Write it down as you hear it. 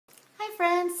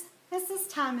students, Mrs.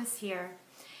 Thomas here.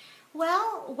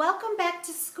 Well, welcome back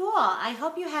to school. I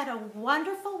hope you had a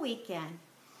wonderful weekend.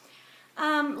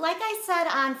 Like I said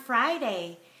on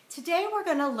Friday, today we're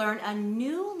going to learn a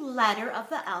new letter of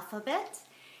the alphabet.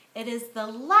 It is the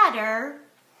letter,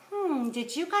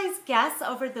 did you guys guess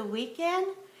over the weekend?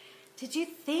 Did you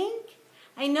think?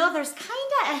 I know there's kind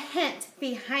of a hint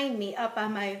behind me up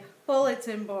on my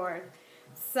bulletin board.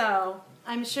 So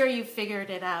I'm sure you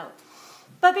figured it out.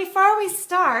 But before we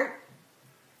start,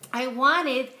 I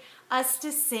wanted us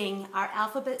to sing our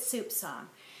alphabet soup song.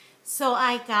 So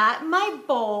I got my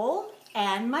bowl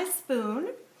and my spoon.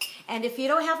 And if you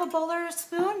don't have a bowl or a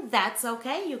spoon, that's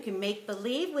okay. You can make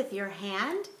believe with your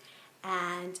hand,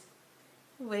 and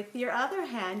with your other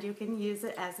hand, you can use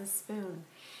it as a spoon.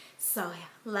 So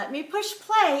let me push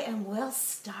play and we'll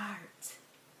start.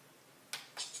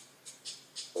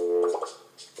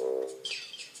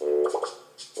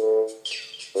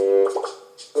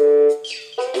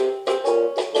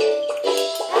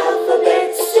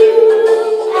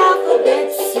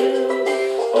 Alphabet soup,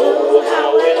 oh how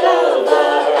I love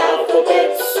our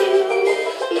alphabet soup.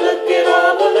 Look at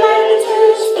all the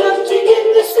letters floating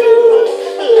in the soup.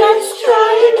 Let's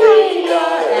try and read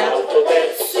our alphabet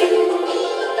soup.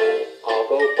 I'll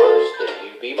go first and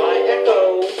you be my echo.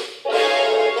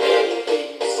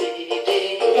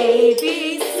 A,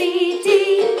 B, C, D,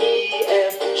 E,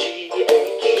 F, G,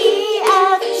 H, E,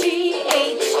 F, G,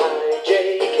 H, I, J,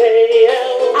 K,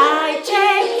 L, I, J,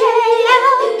 K,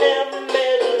 L, M,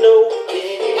 N, O, P,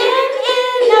 M,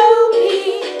 N, O, P,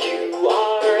 Q,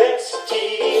 R, S, T,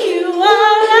 Q,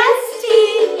 R, S, T,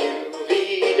 U, V,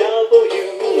 W,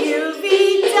 U, V,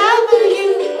 W,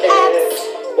 X,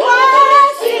 Y,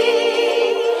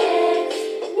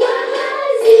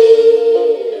 Z,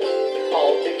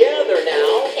 all together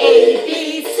now. A, B,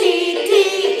 C, D,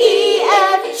 E,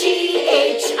 F, G,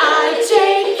 H, I, J,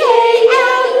 K,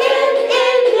 L, M,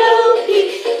 N, O, P,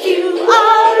 Q,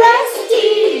 R, S, T,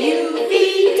 U, V,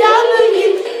 W,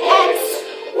 X,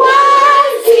 Y,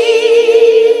 Z.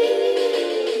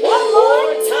 One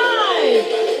more time.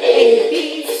 A, B,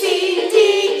 C, D,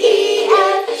 E,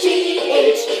 F, G,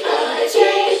 H, I, J,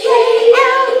 K,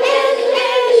 L, M,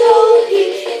 N, O, P,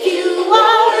 Q,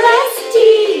 R, S, T,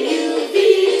 U, V,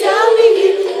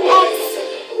 W, X,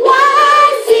 Y,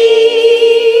 Z.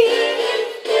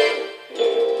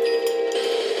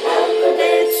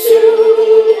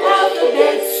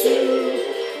 Alphabet soup,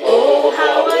 oh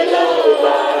how I love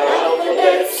our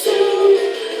alphabet soup.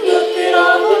 Look at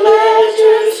all the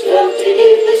letters floating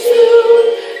in the soup.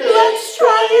 Let's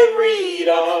try and read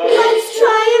our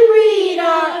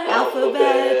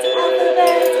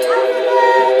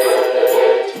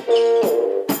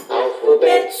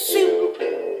alphabet soup.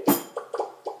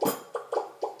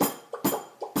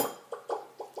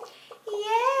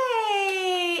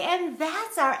 Yay! And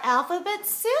that's our alphabet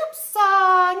soup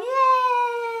song.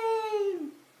 Yay!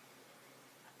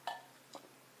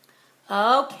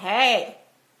 Okay.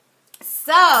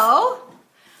 So,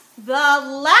 the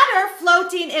letter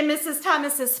floating in Mrs.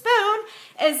 Thomas's spoon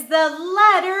is the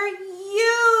letter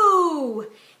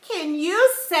U. Can you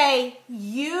say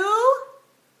U?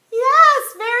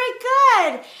 Yes, very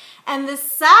good. And the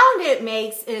sound it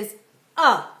makes is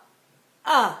up.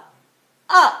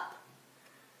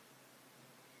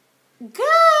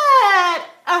 Good.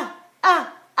 Up.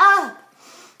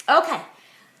 Okay.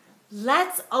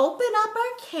 Let's open up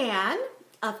our can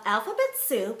of alphabet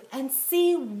soup and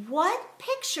see what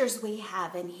pictures we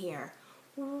have in here.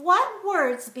 What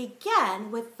words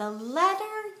begin with the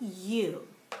letter U?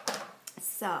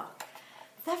 So,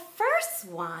 the first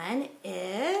one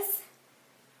is,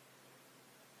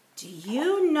 do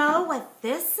you know what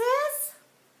this is?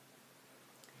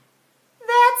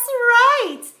 That's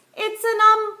right. It's an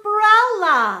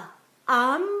umbrella.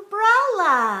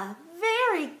 Umbrella.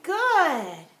 Very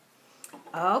good.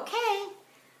 Okay,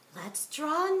 let's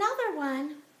draw another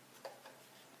one.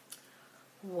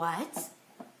 What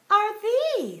are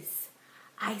these?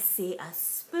 I see a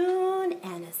spoon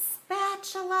and a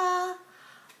spatula.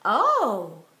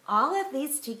 Oh, all of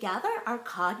these together are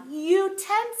called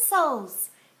utensils.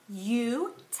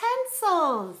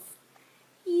 Utensils.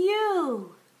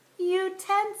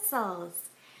 Utensils.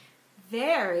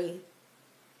 Very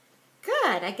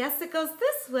good. I guess it goes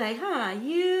this way, huh?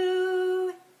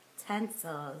 Utensils.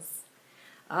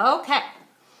 Okay.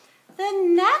 The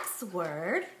next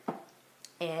word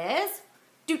is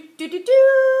do-do-do-do.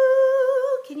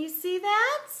 Can you see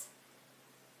that? It's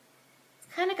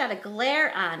kind of got a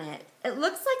glare on it. It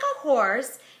looks like a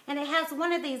horse, and it has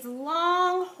one of these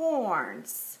long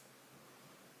horns.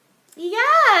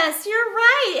 Yes, you're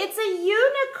right. It's a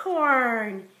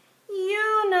unicorn.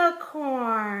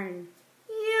 Unicorn.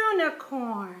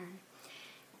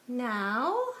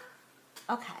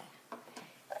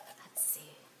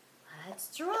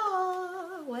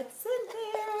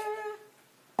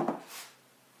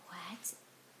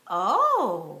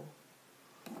 Oh,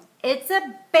 it's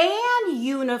a band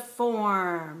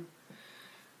uniform.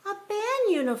 A band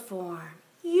uniform.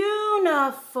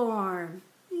 Uniform.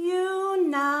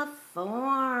 Uniform.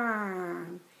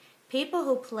 People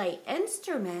who play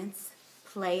instruments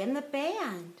play in the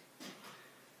band.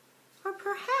 Or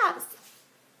perhaps,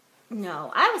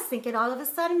 no, I was thinking all of a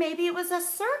sudden maybe it was a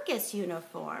circus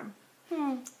uniform.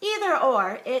 Either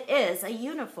or, it is a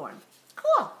uniform.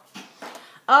 Cool.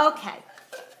 Okay.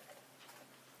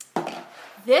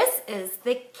 This is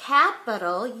the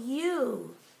capital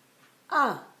U.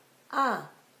 Up.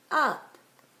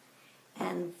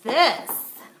 And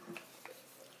this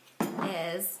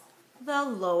is the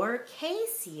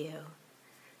lowercase u.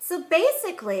 So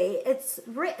basically, it's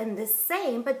written the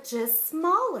same, but just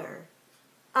smaller.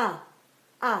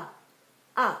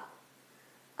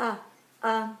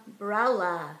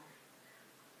 Umbrella.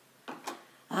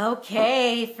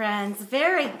 Okay, friends,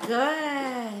 very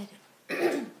good.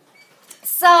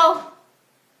 So,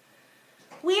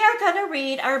 we are going to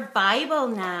read our Bible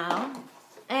now,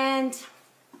 and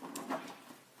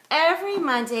every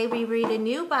Monday we read a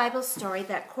new Bible story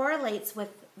that correlates with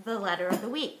the letter of the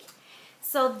week.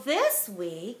 So this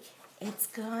week, it's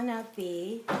going to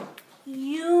be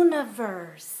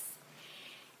universe.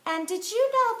 And did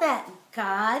you know that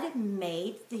God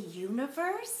made the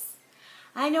universe?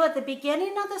 I know at the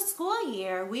beginning of the school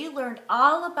year, we learned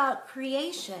all about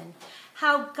creation,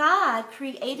 how God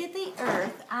created the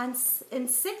earth in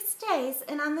 6 days,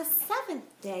 and on the 7th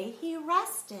day, he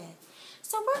rested.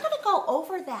 So we're going to go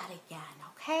over that again,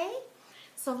 okay?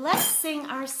 So let's sing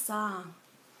our song.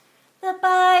 The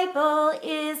Bible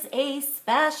is a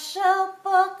special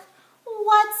book.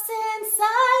 What's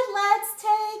inside? Let's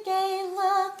take a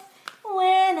look.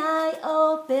 When I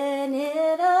open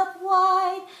it up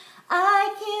wide,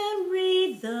 I can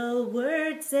read the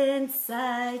words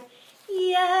inside.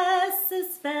 Yes, a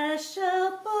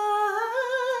special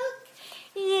book.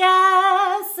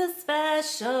 Yes, a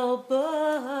special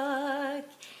book.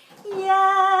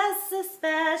 Yes, a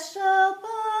special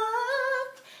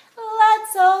book.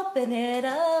 Let's open it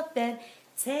up and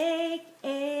take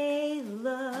a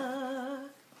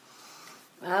look.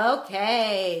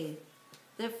 Okay,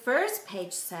 the first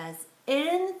page says,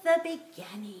 in the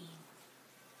beginning.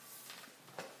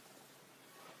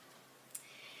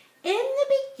 In the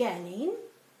beginning,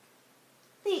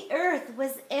 the earth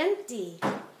was empty.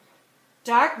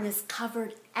 Darkness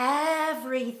covered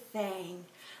everything.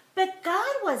 But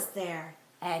God was there,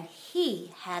 and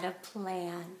he had a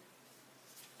plan.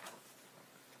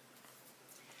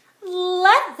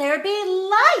 Let there be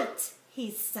light, he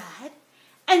said.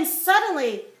 And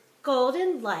suddenly,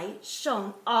 golden light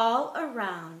shone all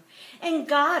around, and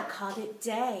God called it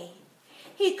day.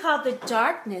 He called the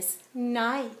darkness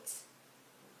night.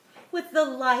 With the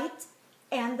light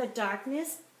and the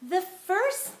darkness, the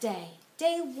first day,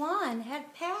 day 1,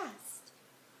 had passed.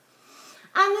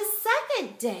 On the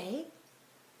second day,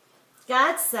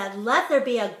 God said, let there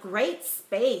be a great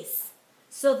space.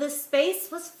 So the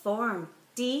space was formed,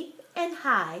 deep and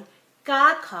high.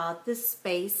 God called the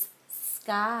space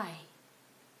sky.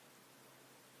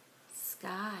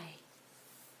 Sky.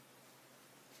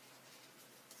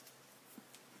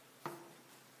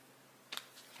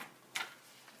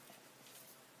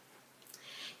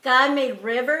 God made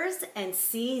rivers and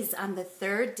seas on the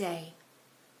third day.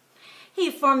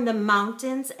 He formed the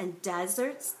mountains and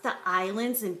deserts, the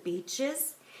islands and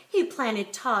beaches. He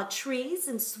planted tall trees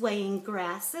and swaying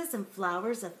grasses and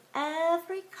flowers of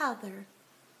every color.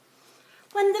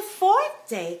 When the fourth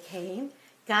day came,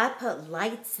 God put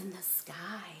lights in the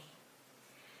sky.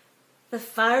 The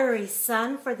fiery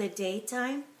sun for the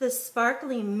daytime, the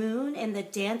sparkling moon, and the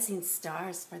dancing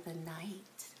stars for the night.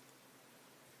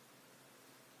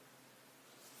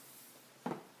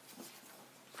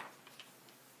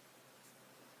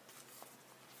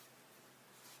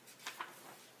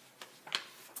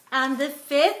 On the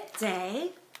fifth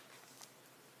day,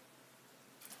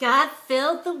 God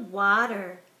filled the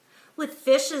water with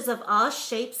fishes of all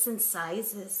shapes and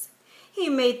sizes. He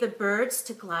made the birds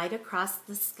to glide across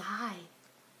the sky.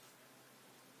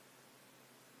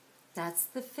 That's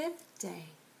the fifth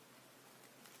day.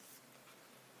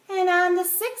 And on the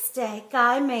sixth day,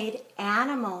 God made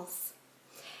animals.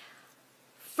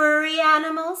 Furry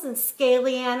animals and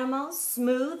scaly animals,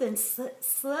 smooth and sleek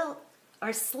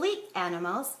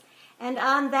animals. And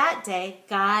on that day,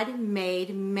 God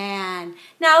made man.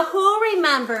 Now, who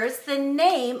remembers the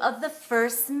name of the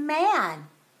first man?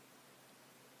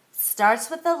 Starts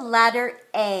with the letter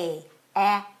A.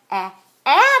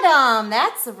 Adam.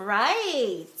 That's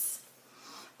right.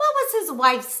 What was his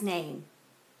wife's name?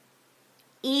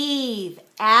 Eve.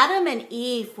 Adam and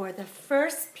Eve were the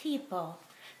first people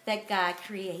that God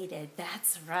created.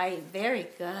 That's right. Very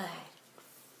good.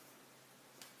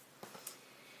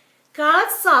 God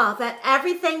saw that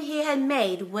everything he had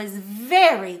made was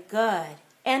very good.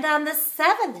 And on the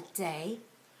seventh day,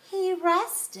 he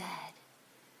rested.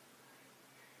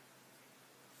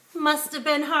 Must have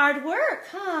been hard work,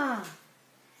 huh?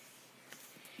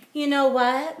 You know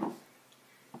what?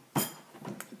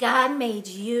 God made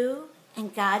you,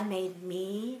 and God made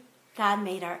me. God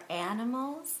made our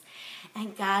animals,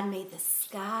 and God made the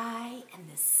sky and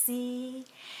the sea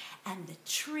and the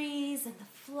trees and the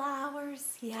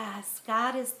flowers. Yes,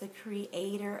 God is the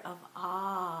creator of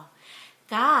all.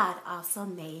 God also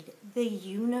made the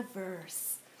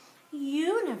universe.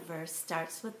 Universe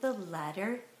starts with the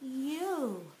letter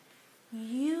U.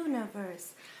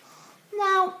 Universe.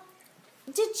 Now,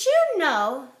 did you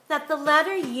know that the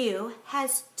letter U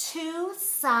has two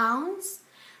sounds?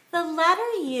 The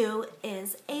letter U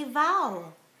is a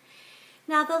vowel.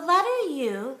 Now, the letter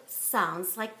U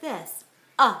sounds like this.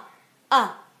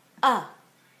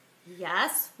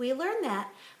 Yes, we learned that.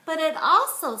 But it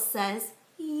also says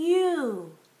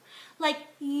U, like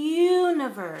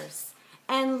universe,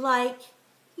 and like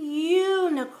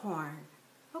unicorn.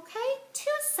 Okay?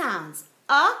 Two sounds,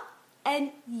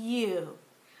 and U.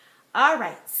 All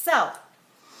right, so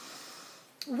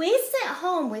we sent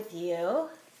home with you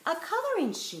a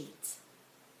coloring sheet.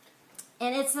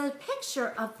 And it's a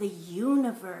picture of the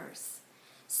universe.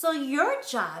 So your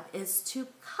job is to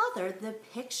color the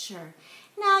picture.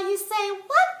 Now you say,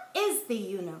 what is the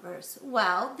universe?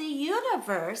 Well, the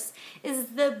universe is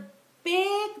the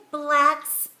big black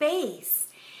space.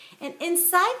 And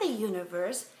inside the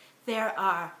universe, there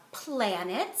are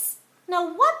planets.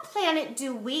 Now, what planet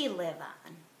do we live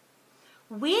on?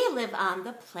 We live on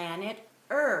the planet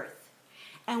Earth.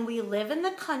 And we live in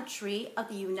the country of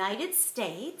the United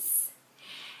States.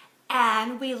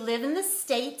 And we live in the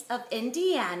state of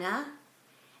Indiana.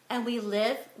 And we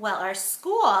live, well, our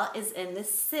school is in the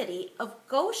city of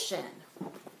Goshen.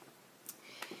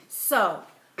 So,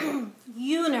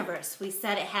 universe, we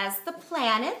said it has the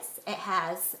planets, it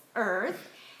has Earth,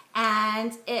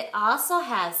 and it also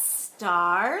has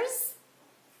stars,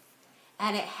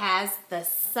 and it has the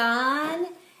sun,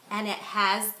 and it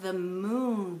has the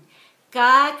moon.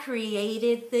 God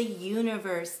created the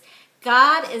universe.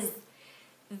 God is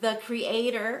the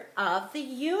creator of the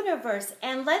universe.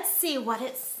 And let's see what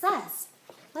it says.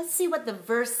 Let's see what the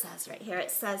verse says right here.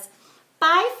 It says,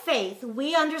 by faith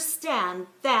we understand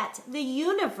that the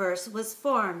universe was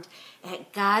formed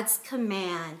at God's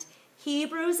command.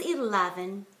 Hebrews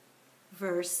 11,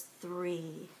 verse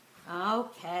 3.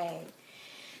 Okay.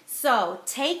 So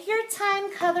take your time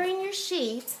coloring your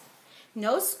sheet.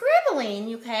 No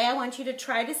scribbling, okay? I want you to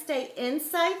try to stay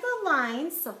inside the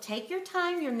lines. So take your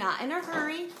time. You're not in a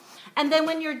hurry. And then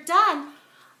when you're done,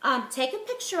 take a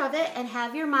picture of it and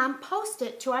have your mom post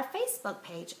it to our Facebook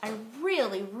page. I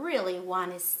really, really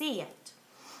want to see it.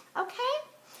 Okay?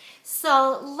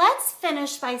 So let's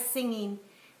finish by singing,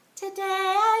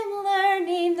 today I'm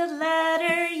learning the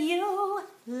letter U,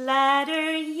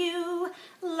 letter U,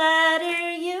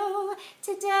 letter U.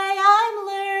 Today I'm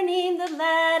learning the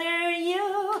letter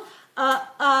U.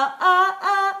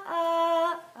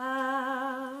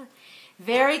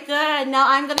 Very good. Now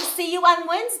I'm going to see you on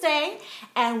Wednesday,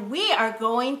 and we are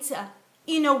going to,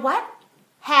 you know what?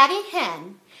 Hattie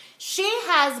Hen, she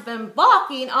has been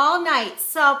balking all night,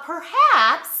 so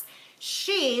perhaps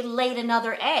she laid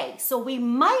another egg. So we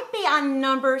might be on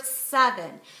number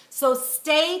 7. So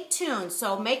stay tuned.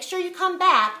 So make sure you come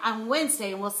back on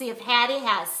Wednesday, and we'll see if Hattie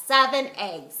has 7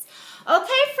 eggs.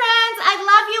 Okay, friends, I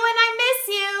love you and I miss you.